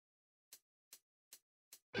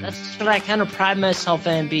That's what I kind of pride myself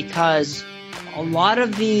in, because a lot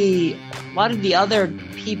of the other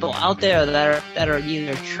people out there that are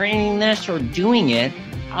either training this or doing it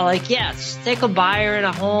are like, yeah, stick a buyer in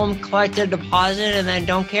a home, collect a deposit, and then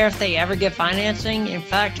don't care if they ever get financing. In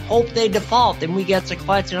fact, hope they default and we get to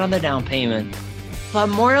collect another down payment. But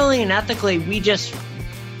morally and ethically, we just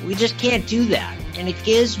can't do that. And it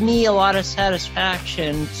gives me a lot of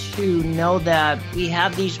satisfaction to know that we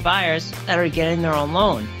have these buyers that are getting their own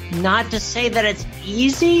loan. Not to say that it's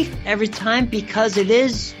easy every time, because it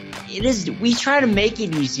is. We try to make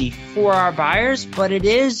it easy for our buyers, but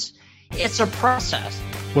it's a process.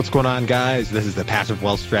 What's going on, guys? This is the Passive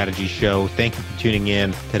Wealth Strategy Show. Thank you for tuning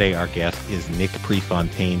in. Today, our guest is Nick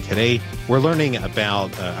Prefontaine. Today, we're learning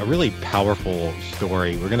about a really powerful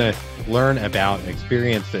story. We're going to learn about an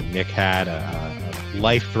experience that Nick had, a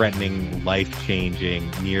life-threatening, life-changing,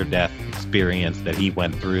 near-death experience that he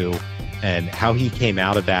went through, and how he came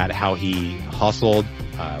out of that, how he hustled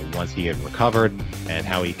once he had recovered, and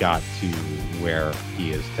how he got to where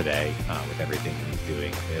he is today with everything he's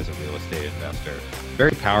doing as a real estate investor.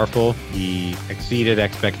 Very powerful. He exceeded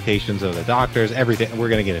expectations of the doctors, everything. We're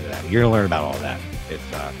going to get into that. You're going to learn about all that.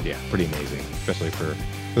 It's pretty amazing, especially for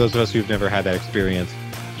those of us who've never had that experience.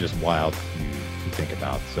 Just wild to think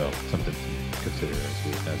about. So something to consider as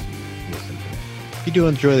you listen to it. If you do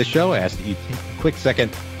enjoy the show, I ask that you take a quick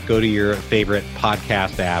second, go to your favorite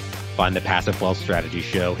podcast app, find the Passive Wealth Strategy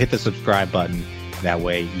Show, hit the subscribe button. That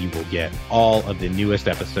way you will get all of the newest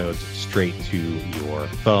episodes straight to your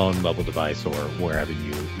phone, mobile device, or wherever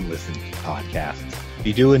you listen to podcasts. If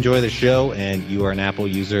you do enjoy the show and you are an Apple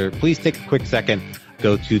user, please take a quick second,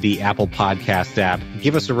 go to the Apple Podcast app,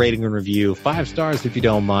 give us a rating and review, 5 stars if you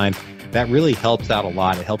don't mind. That really helps out a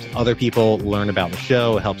lot. It helps other people learn about the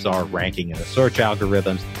show. It helps our ranking in the search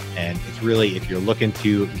algorithms. And it's really, if you're looking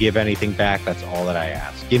to give anything back, that's all that I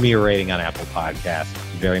ask. Give me a rating on Apple Podcasts.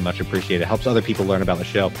 Very much appreciated. It helps other people learn about the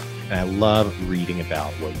show. And I love reading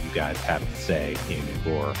about what you guys have to say in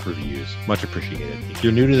your reviews. Much appreciated. If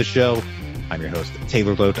you're new to the show, I'm your host,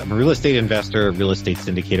 Taylor Loht. I'm a real estate investor, real estate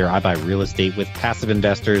syndicator. I buy real estate with passive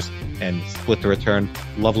investors and split the return.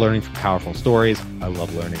 Love learning from powerful stories. I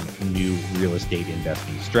love learning new real estate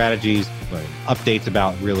investing strategies, learning updates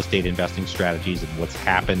about real estate investing strategies and what's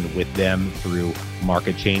happened with them through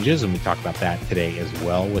market changes. And we talk about that today as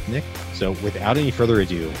well with Nick. So without any further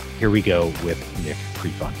ado, here we go with Nick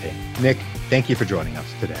Prefontaine. Nick, thank you for joining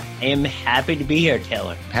us today. I am happy to be here,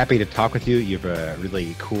 Taylor. Happy to talk with you. You have a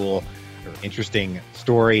really cool, interesting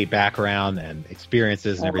story, background, and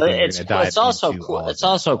experiences and everything. It's also cool. It's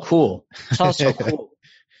also cool.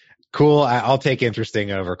 Cool. I'll take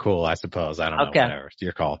interesting over cool, I suppose. I don't know. Whatever. It's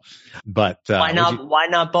your call. But why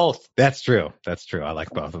not both? That's true. I like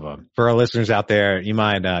both of them. For our listeners out there, you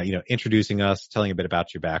mind introducing us, telling a bit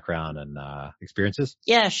about your background and experiences?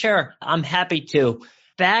 Yeah, sure. I'm happy to.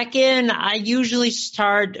 I usually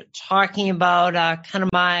start talking about kind of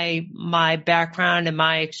my background and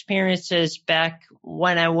my experiences back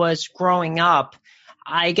when I was growing up.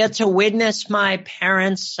 I get to witness my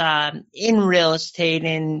parents in real estate,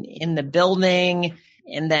 in the building,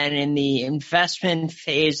 and then in the investment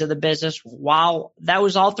phase of the business. While that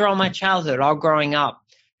was all throughout my childhood, all growing up.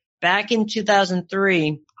 Back in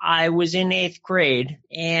 2003, I was in 8th grade,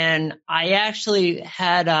 and I actually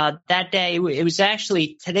had that day. It was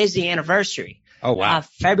actually, today's the anniversary. Oh wow!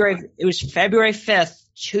 It was February 5th,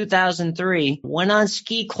 2003. Went on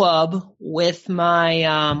ski club with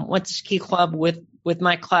my with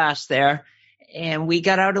my class there, and we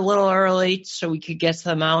got out a little early so we could get to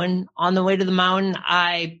the mountain. On the way to the mountain,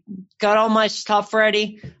 I got all my stuff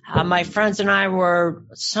ready. My friends and I were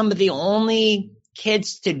some of the only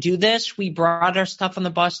kids to do this. We brought our stuff on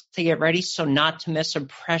the bus to get ready, so not to miss a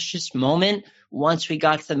precious moment once we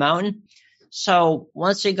got to the mountain. So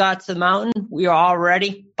once we got to the mountain, we were all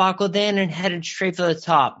ready, buckled in, and headed straight for the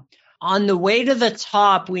top. On the way to the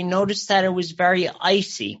top, we noticed that it was very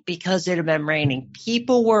icy because it had been raining.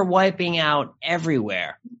 People were wiping out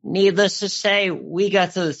everywhere. Needless to say, we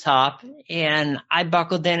got to the top, and I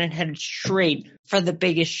buckled in and headed straight for the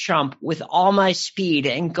biggest jump with all my speed.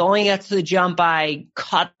 And going up to the jump, I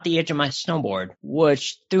caught the edge of my snowboard,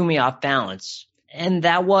 which threw me off balance. And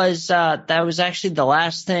that was actually the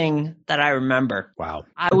last thing that I remember. Wow.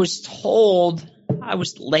 I was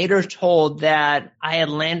later told that I had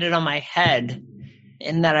landed on my head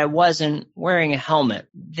and that I wasn't wearing a helmet.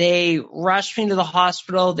 They rushed me to the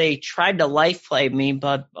hospital. They tried to life flight me,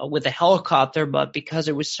 but with a helicopter, but because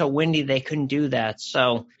it was so windy, they couldn't do that.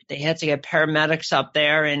 So they had to get paramedics up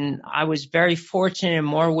there, and I was very fortunate in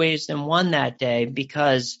more ways than one that day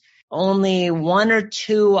because only one or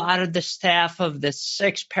two out of the staff of the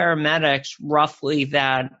 6 paramedics roughly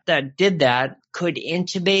that did that could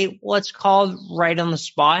intubate what's called right on the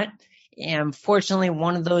spot. And fortunately,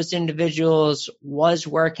 one of those individuals was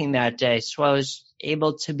working that day. So I was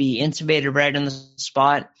able to be intubated right on the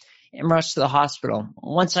spot and rushed to the hospital.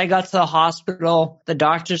 Once I got to the hospital, the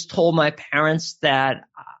doctors told my parents that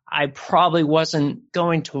I probably wasn't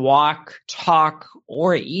going to walk, talk,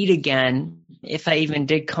 or eat again if I even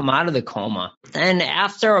did come out of the coma. Then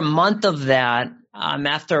after a month of that, I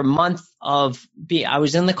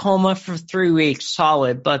was in the coma for 3 weeks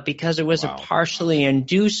solid, but because it was a partially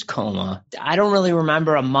induced coma, I don't really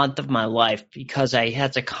remember a month of my life because I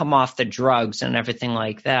had to come off the drugs and everything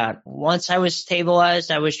like that. Once I was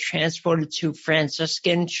stabilized, I was transported to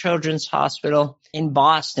Franciscan Children's Hospital in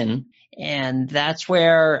Boston, and that's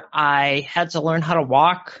where I had to learn how to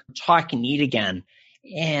walk, talk, and eat again.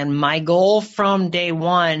 And my goal from day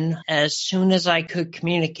one, as soon as I could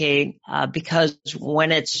communicate, because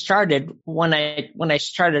when I started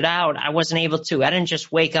out, I wasn't able to. I didn't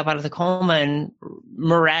just wake up out of the coma and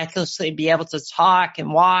miraculously be able to talk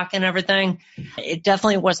and walk and everything. It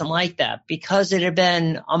definitely wasn't like that. Because it had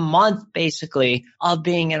been a month, basically, of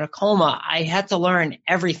being in a coma, I had to learn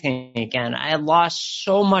everything again. I had lost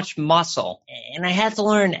so much muscle, and I had to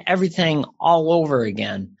learn everything all over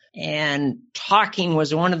again. And talking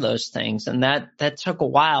was one of those things, and that took a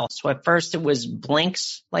while. So at first it was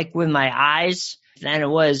blinks, like with my eyes. Then it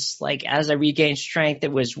was like as I regained strength,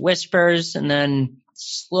 it was whispers, and then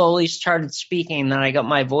slowly started speaking. Then I got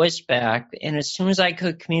my voice back, and as soon as I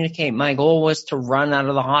could communicate, my goal was to run out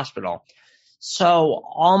of the hospital. So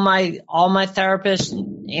all my therapists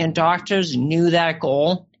and doctors knew that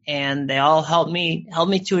goal, and they all helped me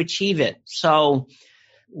to achieve it. So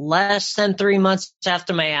less than 3 months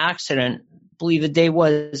after my accident, I believe the day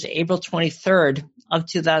was April 23rd of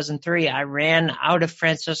 2003, I ran out of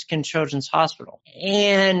Franciscan Children's Hospital.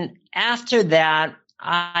 And after that,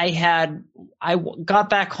 I got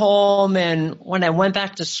back home, and when I went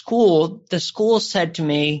back to school, the school said to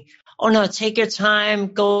me, "Oh no, take your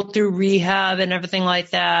time, go through rehab and everything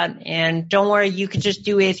like that. And don't worry, you could just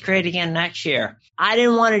do 8th grade again next year." I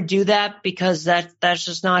didn't want to do that because that's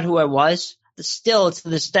just not who I was. Still to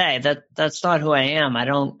this day, that's not who I am. I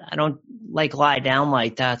don't like lie down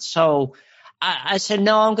like that. So I said,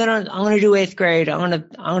 no, I'm gonna do 8th grade. I'm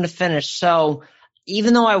gonna finish. So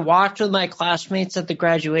even though I walked with my classmates at the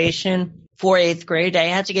graduation for 8th grade, I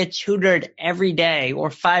had to get tutored every day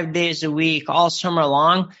or 5 days a week all summer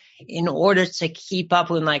long in order to keep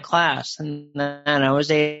up with my class. And then I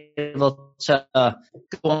was able to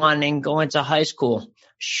go on and go into high school.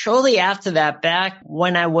 Shortly after that, back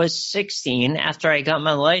when I was 16, after I got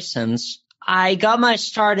my license, I got my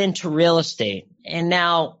start into real estate. And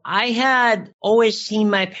now I had always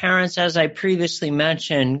seen my parents, as I previously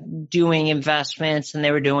mentioned, doing investments, and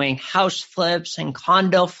they were doing house flips and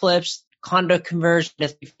condo flips, condo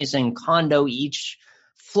conversions, and condo each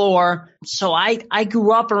floor. So I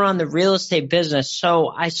grew up around the real estate business. So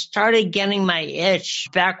I started getting my itch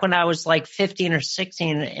back when I was like 15 or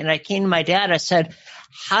 16. And I came to my dad. I said,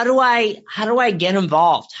 how do I get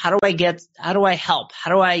involved? How do I help? How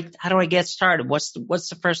do I get started? What's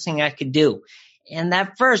the first thing I could do? And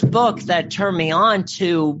that first book that turned me on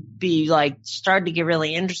to be like, started to get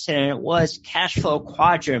really interested in it was Cash Flow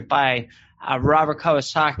Quadrant by Robert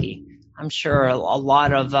Kiyosaki. I'm sure a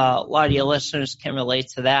lot of your listeners can relate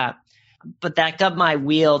to that. But that got my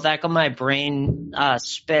brain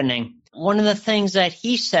spinning. One of the things that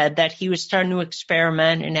he said that he was starting to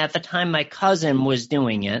experiment, and at the time my cousin was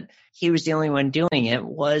doing it, he was the only one doing it,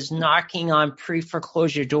 was knocking on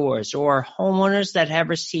pre-foreclosure doors or homeowners that have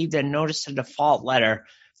received a notice of default letter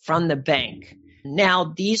from the bank.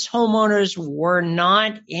 Now, these homeowners were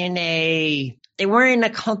not they weren't in a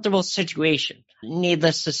comfortable situation.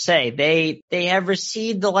 Needless to say, they have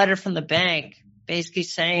received the letter from the bank basically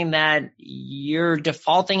saying that you're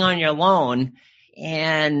defaulting on your loan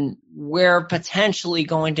and we're potentially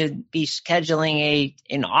going to be scheduling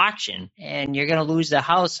an auction and you're going to lose the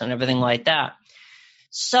house and everything like that.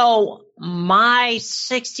 So my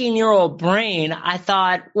 16-year-old brain, I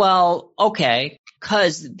thought, well, okay,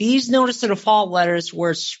 because these notice of default letters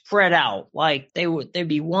were spread out. Like there'd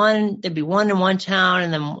be one in one town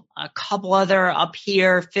and then a couple other up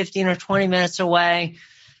here, 15 or 20 minutes away.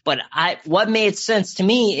 But what made sense to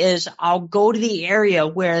me is I'll go to the area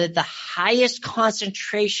where the highest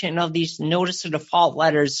concentration of these notice of default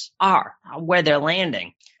letters are, where they're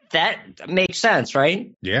landing. That makes sense,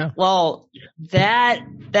 right? Yeah. Well, that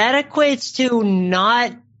equates to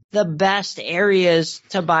not the best areas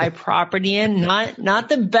to buy property in, not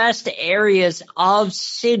the best areas of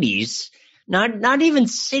cities, not even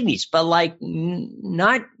cities, but like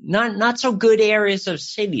not so good areas of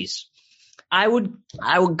cities. I would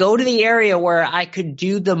go to the area where I could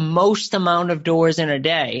do the most amount of doors in a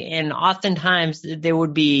day, and oftentimes there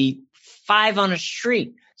would be 5 on a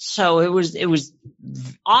street. So it was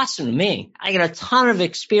awesome to me. I got a ton of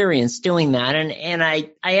experience doing that, and I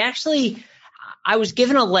was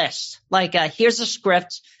given a list, like here's a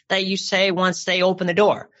script that you say once they open the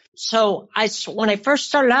door. So when I first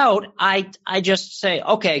started out, I just say,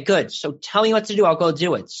 okay, good. So tell me what to do. I'll go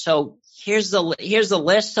do it. So here's the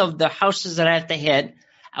list of the houses that I have to hit.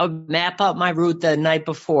 I would map out my route the night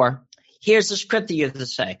before. Here's the script that you have to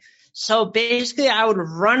say. So basically, I would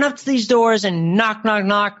run up to these doors and knock, knock,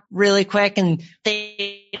 knock really quick, and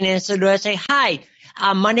they answer the door. I'd say, hi,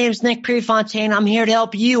 my name is Nick Prefontaine. I'm here to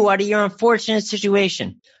help you out of your unfortunate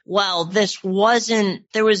situation. Well, there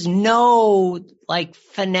was no like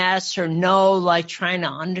finesse or no like trying to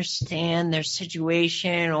understand their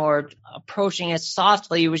situation or approaching it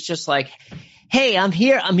softly. It was just like, hey, I'm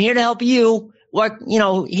here to help you.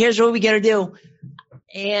 Here's what we got to do.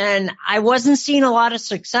 And I wasn't seeing a lot of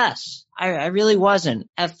success. I really wasn't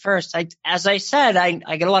at first. As I said,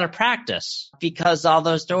 I get a lot of practice because all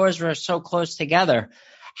those doors were so close together.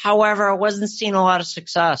 However, I wasn't seeing a lot of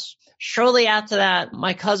success. Shortly after that,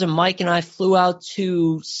 my cousin Mike and I flew out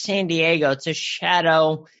to San Diego to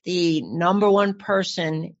shadow the #1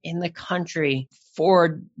 person in the country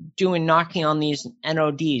for knocking on these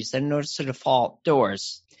NODs, the notice of default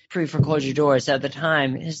doors, pre-foreclosure doors at the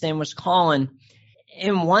time. His name was Colin.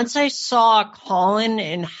 And once I saw Colin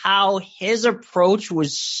and how his approach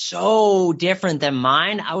was so different than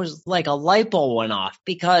mine, I was like a light bulb went off,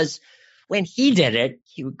 because when he did it,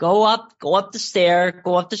 he would go up the stair,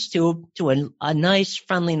 go up the stoop, do a nice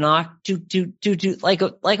friendly knock, like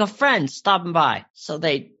a friend stopping by. So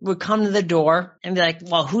they would come to the door and be like,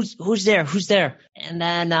 well, who's there? Who's there? And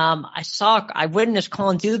then I witnessed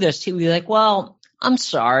Colin do this. He would be like, well, I'm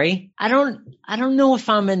sorry. I don't know if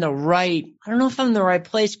I'm in the right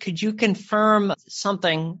place. Could you confirm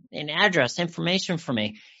something, an address, information for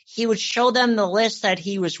me? He would show them the list that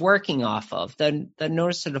he was working off of, the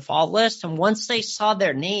notice of default list. And once they saw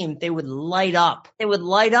their name, they would light up. They would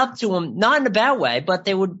light up to him, not in a bad way, but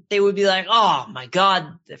they would be like, oh my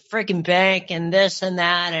God, the freaking bank and this and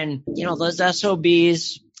that. And, those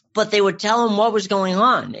SOBs. But they would tell them what was going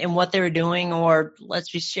on and what they were doing, or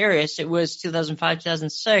let's be serious, it was 2005,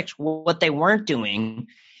 2006, what they weren't doing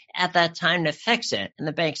at that time to fix it. And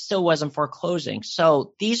the bank still wasn't foreclosing.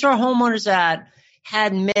 So these are homeowners that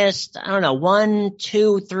had missed, 1,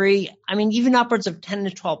 2, 3, even upwards of 10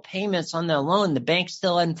 to 12 payments on their loan. The bank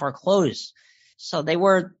still hadn't foreclosed. So they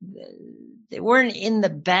weren't in the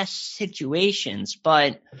best situations.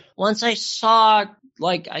 But once I saw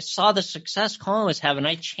the success Colin was having,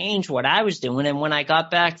 I changed what I was doing. And when I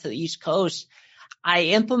got back to the East Coast, I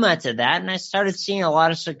implemented that and I started seeing a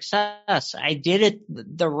lot of success. I did it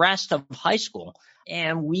the rest of high school.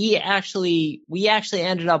 And we actually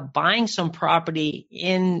ended up buying some property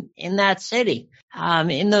in that city,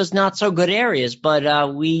 in those not so good areas.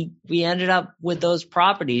 But we ended up with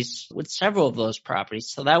several of those properties.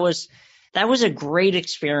 So that was a great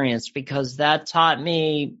experience, because that taught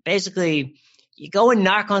me basically, you go and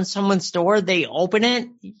knock on someone's door, they open it,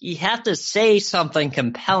 you have to say something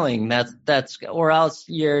compelling or else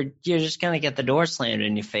you're just going to get the door slammed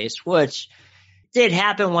in your face, which did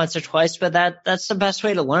happen once or twice, but that's the best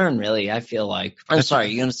way to learn, really, I feel like. I'm sorry,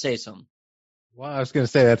 you're going to say something. Well, I was going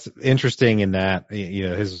to say that's interesting in that,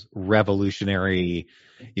 his revolutionary,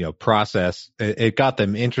 process, it got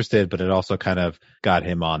them interested, but it also kind of got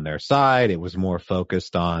him on their side. It was more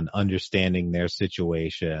focused on understanding their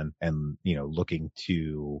situation and, looking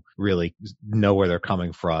to really know where they're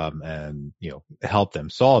coming from and, help them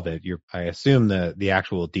solve it. I assume the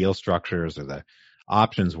actual deal structures or the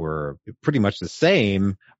options were pretty much the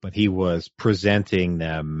same, but he was presenting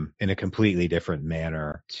them in a completely different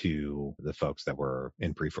manner to the folks that were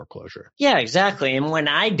in pre-foreclosure. Yeah, exactly. And when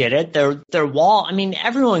I did it, their wall,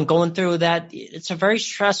 everyone going through that, it's a very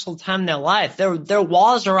stressful time in their life. Their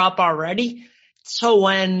walls are up already. So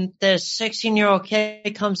when the 16-year-old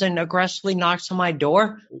kid comes and aggressively knocks on my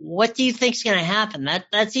door, what do you think's going to happen?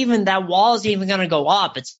 That wall is even going to go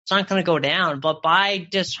up. It's not going to go down. But by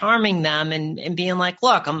disarming them and being like,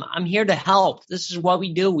 look, I'm here to help. This is what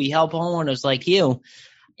we do. We help homeowners like you.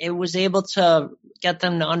 It was able to get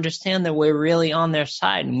them to understand that we're really on their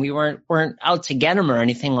side and we weren't out to get them or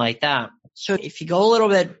anything like that. So if you go a little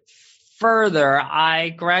bit further, I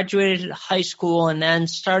graduated high school and then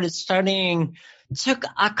started studying took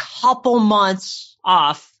a couple months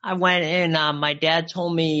off. I went and my dad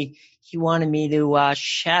told me he wanted me to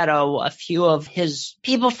shadow a few of his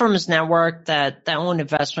people from his network that owned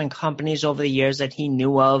investment companies over the years that he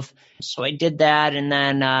knew of. So I did that, and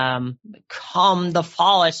then come the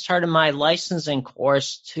fall, I started my licensing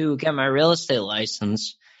course to get my real estate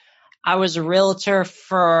license. I was a realtor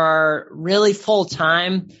for really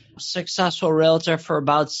full-time, successful realtor for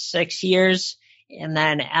about 6 years. And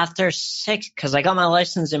then after 6, because I got my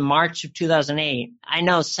license in March of 2008, I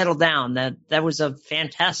know, settled down. That was a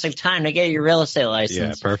fantastic time to get your real estate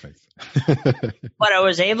license. Yeah, perfect. But I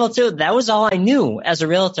was able to, that was all I knew as a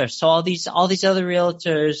realtor. So all these other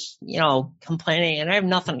realtors, complaining, and I have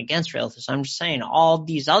nothing against realtors. I'm just saying all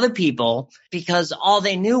these other people, because all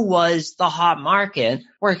they knew was the hot market,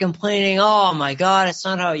 were complaining, oh my God, it's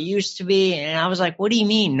not how it used to be. And I was like, what do you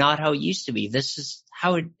mean not how it used to be? This is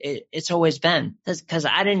how it's always been. Because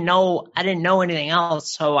I didn't know anything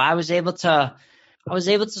else. So I was able to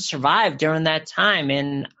survive during that time,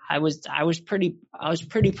 and I was pretty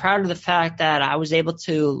proud of the fact that I was able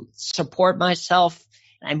to support myself.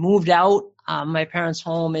 I moved out my parents'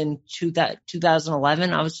 home in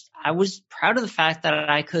 2011. I was proud of the fact that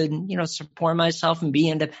I could support myself and be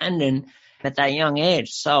independent at that young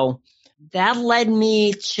age. So that led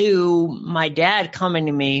me to my dad coming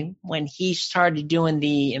to me when he started doing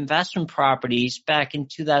the investment properties back in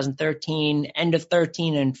 2013, end of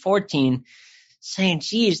 13 and 14. Saying,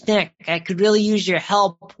 geez, Nick, I could really use your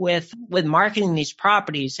help with marketing these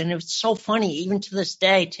properties. And it was so funny, even to this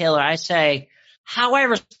day, Taylor, I say, how I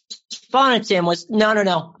responded to him was,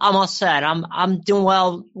 no, I'm all set. I'm doing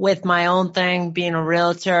well with my own thing, being a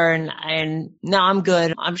realtor, and no, I'm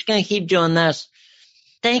good. I'm just going to keep doing this.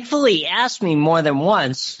 Thankfully, he asked me more than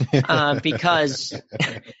once because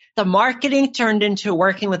the marketing turned into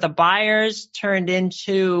working with the buyers, turned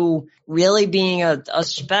into really being a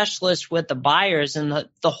specialist with the buyers. And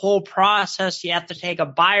the whole process, you have to take a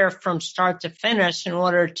buyer from start to finish in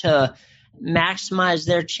order to maximize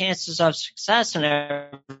their chances of success and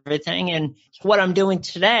everything. And what I'm doing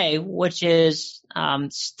today, which is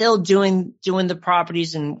still doing the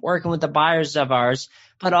properties and working with the buyers of ours,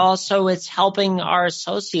 but also it's helping our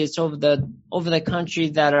associates over the country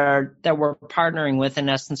that we're partnering with, in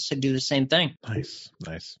essence, to do the same thing. Nice.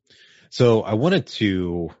 So I wanted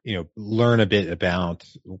to, learn a bit about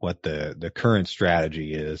what the current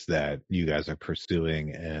strategy is that you guys are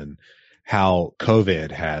pursuing and how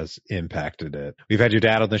COVID has impacted it. We've had your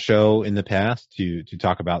dad on the show in the past to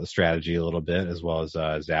talk about the strategy a little bit, as well as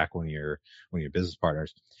Zach, one of your business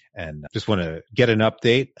partners. And just want to get an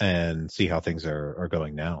update and see how things are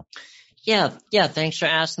going now. Yeah. Thanks for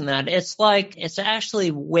asking that. It's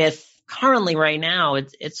actually currently right now,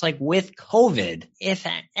 it's like with COVID, if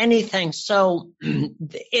anything. So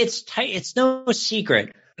it's no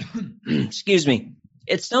secret. Excuse me.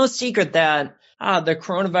 It's no secret that the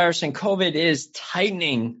coronavirus and COVID is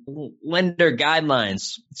tightening lender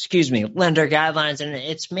guidelines, and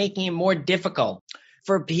it's making it more difficult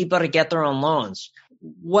for people to get their own loans.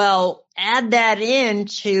 Well, add that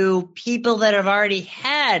into people that have already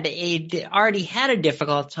had a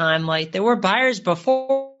difficult time. Like, there were buyers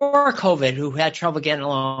before COVID who had trouble getting a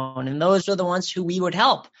loan, and those are the ones who we would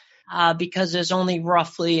help because there's only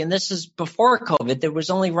roughly, and this is before COVID, there was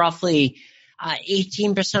only roughly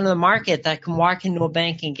 18% of the market that can walk into a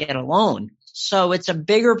bank and get a loan. So it's a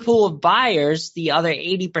bigger pool of buyers, the other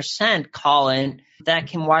 80% call in, that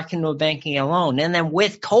can walk into a bank and get a loan. And then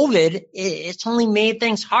with COVID, it's only made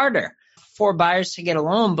things harder for buyers to get a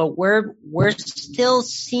loan, but we're still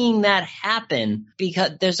seeing that happen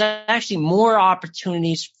because there's actually more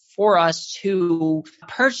opportunities for us to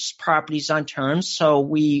purchase properties on terms. So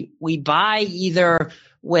we buy either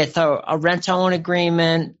with a rent-to-own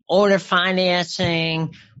agreement, owner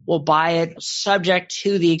financing. We'll buy it subject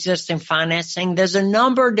to the existing financing. There's a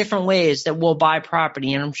number of different ways that we'll buy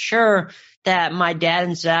property. And I'm sure that my dad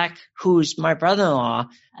and Zach, who's my brother-in-law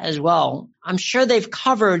as well, I'm sure they've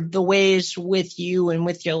covered the ways with you and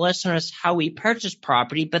with your listeners how we purchase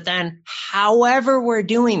property. But then however we're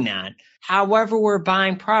doing that, however we're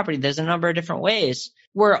buying property, there's a number of different ways.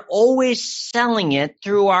 We're always selling it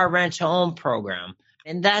through our rent-to-own program.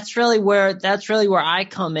 And that's really where I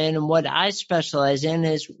come in, and what I specialize in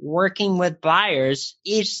is working with buyers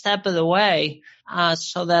each step of the way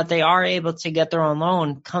so that they are able to get their own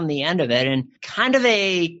loan come the end of it. And kind of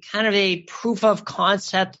a proof of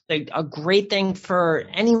concept, a great thing for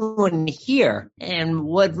anyone here. And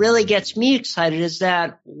what really gets me excited is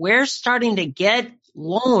that we're starting to get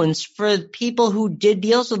loans for people who did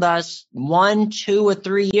deals with us 1, 2, or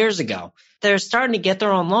 3 years ago. They're starting to get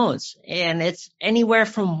their own loans, and it's anywhere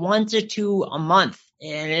from 1 to 2 a month.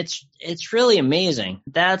 And it's really amazing.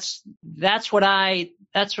 That's what I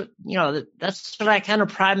kind of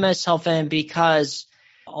pride myself in, because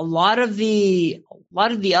a lot of the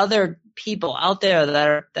other people out there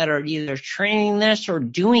that are either training this or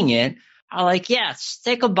doing it are like, yeah,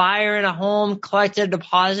 stick a buyer in a home, collect a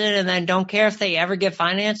deposit, and then don't care if they ever get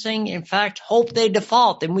financing. In fact, hope they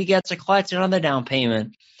default and we get to collect another down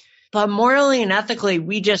payment. But morally and ethically,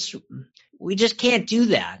 we just can't do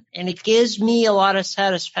that. And it gives me a lot of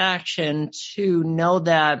satisfaction to know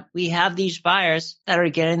that we have these buyers that are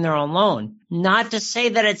getting their own loan. Not to say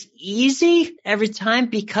that it's easy every time,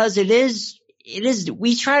 because it is,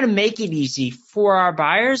 we try to make it easy for our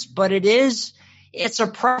buyers, but it's a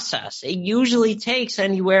process. It usually takes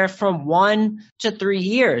anywhere from 1 to 3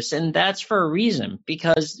 years. And that's for a reason,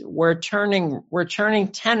 because we're turning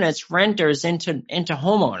tenants, renters into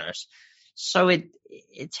homeowners. So it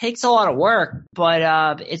takes a lot of work,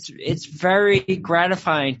 but it's very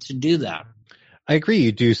gratifying to do that. I agree.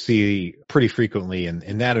 You do see pretty frequently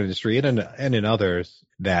in that industry and in others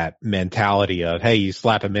that mentality of, hey, you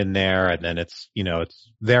slap them in there and then it's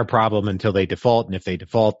their problem until they default. And if they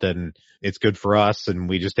default, then it's good for us and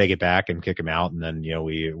we just take it back and kick them out. And then,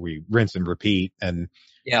 we rinse and repeat. And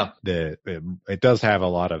yeah, it does have a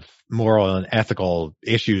lot of moral and ethical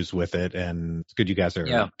issues with it. And it's good you guys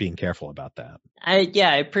are being careful about that. I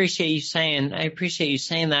appreciate you saying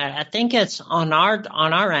that. I think it's on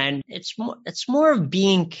our end. It's more of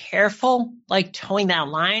being careful, like towing that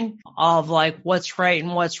line of like what's right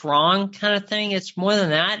and what's wrong kind of thing. It's more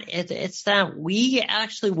than that. It's that we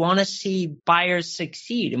actually want to see buyers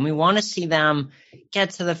succeed and we want to see them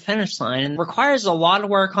get to the finish line. And it requires a lot of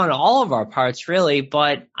work on all of our parts, really.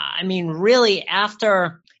 But I mean, really,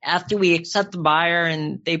 after we accept the buyer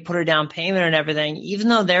and they put a down payment and everything, even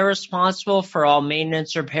though they're responsible for all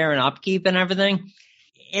maintenance, repair, and upkeep and everything,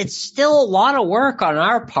 it's still a lot of work on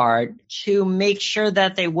our part to make sure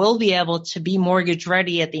that they will be able to be mortgage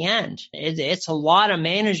ready at the end. It's a lot of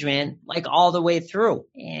management, like all the way through.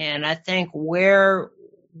 And I think we're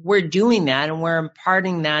doing that and we're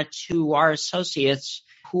imparting that to our associates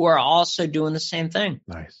who are also doing the same thing.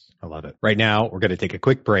 Nice. I love it. Right now, we're going to take a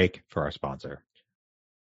quick break for our sponsor.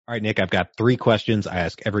 All right, Nick, I've got 3 questions I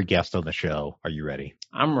ask every guest on the show. Are you ready?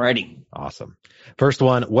 I'm ready. Awesome. First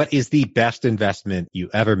one, what is the best investment you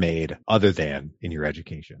ever made other than in your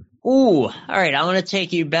education? Ooh, all right. I want to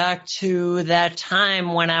take you back to that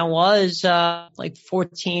time when I was like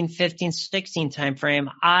 14, 15, 16 time frame.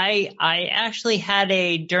 I actually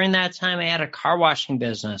during that time, I had a car washing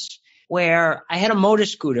business where I had a motor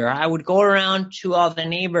scooter. I would go around to all the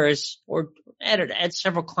neighbors or had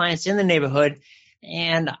several clients in the neighborhood.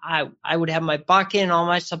 And I would have my bucket and all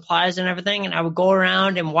my supplies and everything, and I would go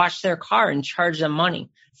around and wash their car and charge them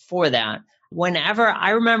money for that. Whenever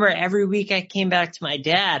I remember every week I came back to my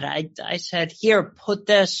dad, I said, here, put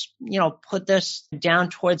this down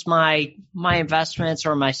towards my investments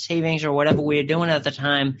or my savings or whatever we were doing at the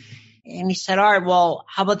time. And he said, all right, well,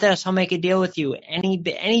 how about this? I'll make a deal with you. Any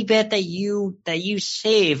bit that you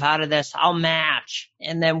save out of this, I'll match.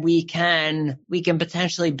 And then we can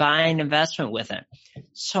potentially buy an investment with it.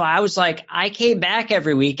 So I was like, I came back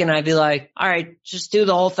every week and I'd be like, all right, just do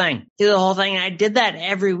the whole thing. And I did that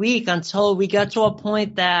every week until we got to a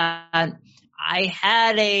point that I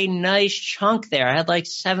had a nice chunk there. I had like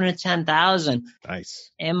 7,000 to 10,000.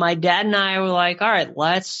 Nice. And my dad and I were like, all right,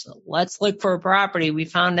 let's look for a property. We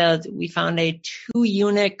found a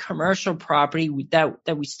 2-unit commercial property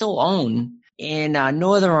that we still own in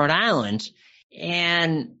Northern Rhode Island.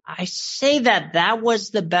 And I say that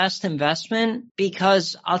was the best investment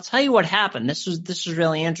because I'll tell you what happened. This was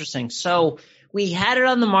really interesting. So we had it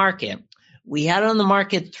on the market. We had it on the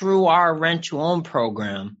market through our rent-to-own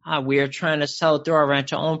program. We are trying to sell it through our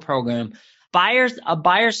rent-to-own program. A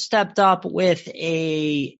buyer stepped up with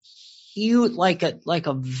a huge, like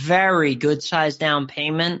a very good sized down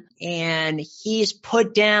payment, and he's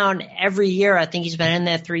put down every year. I think he's been in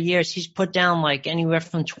there 3 years. He's put down like anywhere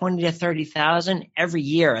from 20 to 30,000 every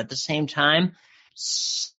year at the same time.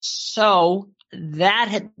 So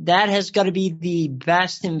that has got to be the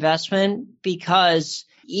best investment because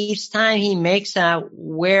each time he makes that,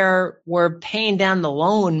 we're paying down the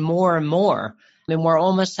loan more and more. I mean, we're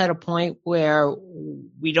almost at a point where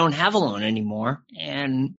we don't have a loan anymore,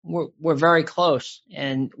 and we're very close.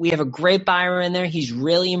 And we have a great buyer in there. He's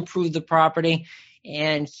really improved the property.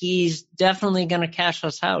 and he's definitely going to cash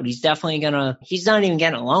us out. He's not even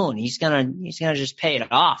getting a loan. He's going to just pay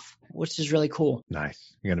it off, which is really cool.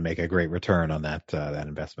 Nice. You're going to make a great return on that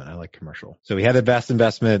investment. I like commercial. So we had the best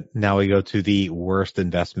investment. Now we go to the worst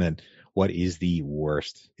investment. What is the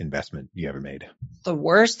worst investment you ever made? The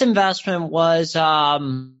worst investment was,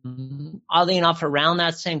 oddly enough, around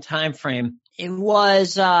that same time frame. It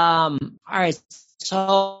was, all right.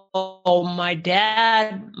 So my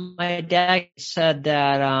dad said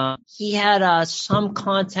that he had some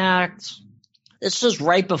contact. This was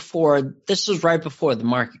right before the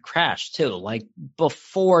market crashed too, like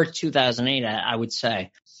before 2008, I would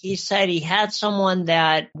say. He said he had someone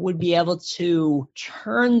that would be able to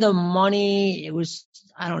turn the money. It was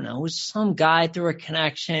some guy through a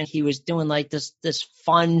connection. He was doing like this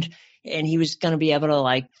fund, and he was going to be able to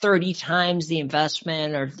like 30 times the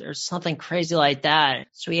investment or something crazy like that.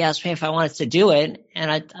 So he asked me if I wanted to do it.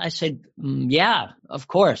 And I said, yeah, of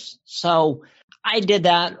course. So I did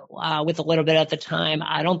that with a little bit at the time.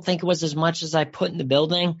 I don't think it was as much as I put in the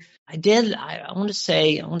building. I did. I want to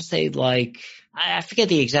say like, I forget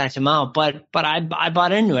the exact amount, but I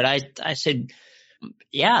bought into it. I said,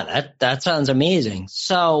 yeah, that sounds amazing.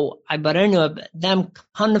 So I bought into it. Then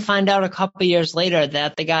come to find out a couple of years later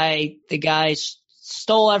that the guy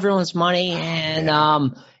stole everyone's money and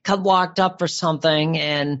got locked up for something.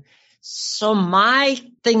 And so my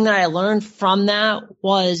thing that I learned from that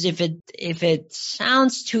was if it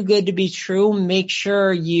sounds too good to be true, make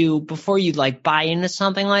sure before you like buy into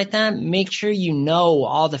something like that, make sure you know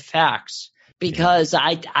all the facts. Because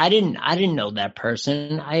I didn't know that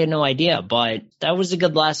person. I had no idea, but that was a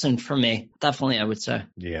good lesson for me. Definitely, I would say.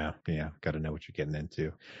 Yeah. Got to know what you're getting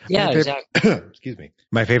into. Yeah, exactly. Excuse me.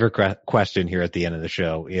 My favorite question here at the end of the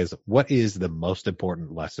show is, what is the most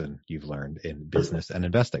important lesson you've learned in business and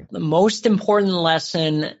investing? The most important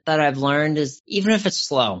lesson that I've learned is even if it's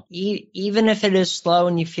slow, even if it is slow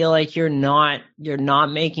and you feel like you're not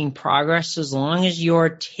making progress, as long as you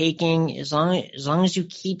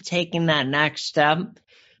keep taking that next step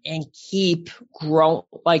and keep growing.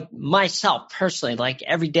 Like myself personally, like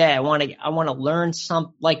every day I want to learn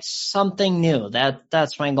something new.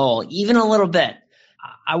 That's my goal. Even a little bit.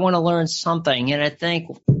 I want to learn something. And I think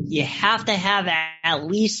you have to have at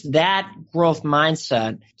least that growth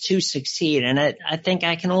mindset to succeed. And I think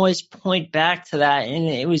I can always point back to that. And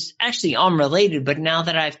it was actually unrelated, but now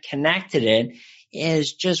that I've connected it,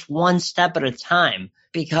 is just one step at a time.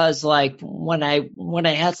 Because like when I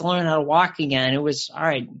had to learn how to walk again, it was all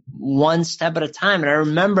right, one step at a time.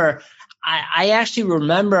 And I actually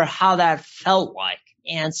remember how that felt like,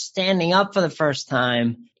 and standing up for the first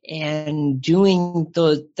time and doing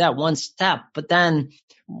that one step. But then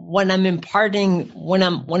when I'm imparting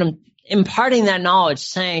that knowledge,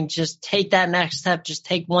 saying just take that next step, just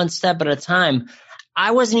take one step at a time.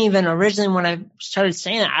 I wasn't even originally, when I started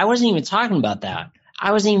saying that, I wasn't even talking about that.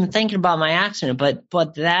 I wasn't even thinking about my accident, but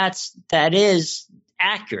that is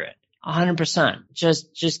accurate. 100%.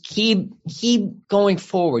 Just keep going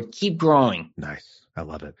forward, keep growing. Nice. I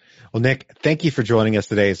love it. Well, Nick, thank you for joining us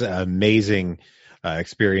today. It's an amazing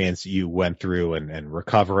experience you went through and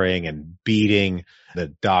recovering and beating the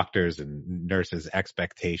doctors and nurses'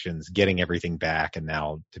 expectations, getting everything back, and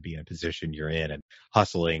now to be in a position you're in and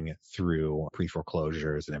hustling through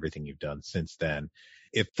pre-foreclosures and everything you've done since then.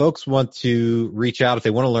 If folks want to reach out, if they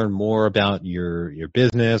want to learn more about your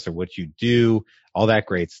business or what you do, all that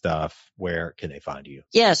great stuff, where can they find you?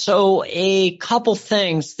 Yeah, so a couple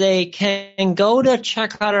things. They can go to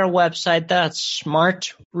check out our website. That's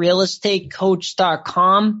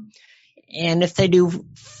smartrealestatecoach.com. And if they do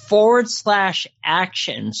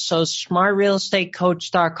 /action, so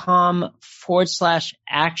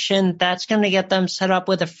smartrealestatecoach.com/action, that's going to get them set up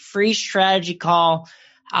with a free strategy call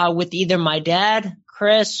with either my dad,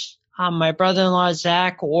 Chris, my brother-in-law,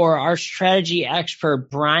 Zach, or our strategy expert,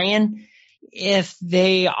 Brian. If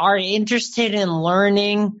they are interested in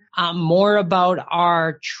learning more about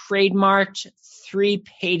our trademarked 3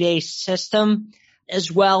 payday system,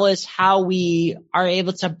 as well as how we are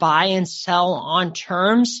able to buy and sell on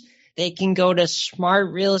terms, they can go to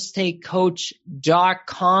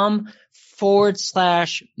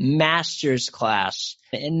smartrealestatecoach.com/mastersclass.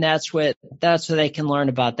 And that's where they can learn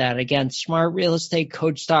about that. Again,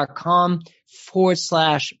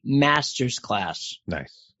 smartrealestatecoach.com/mastersclass.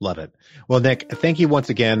 Nice. Love it. Well, Nick, thank you once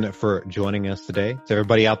again for joining us today. To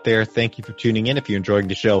everybody out there, thank you for tuning in. If you're enjoying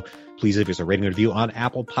the show, please leave us a rating and review on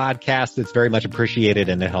Apple Podcasts. It's very much appreciated,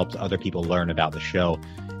 and it helps other people learn about the show.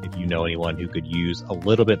 If you know anyone who could use a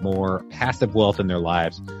little bit more passive wealth in their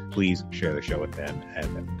lives, please share the show with them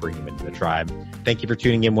and bring them into the tribe. Thank you for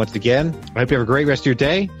tuning in once again. I hope you have a great rest of your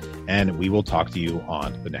day, and we will talk to you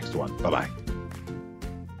on the next one. Bye-bye.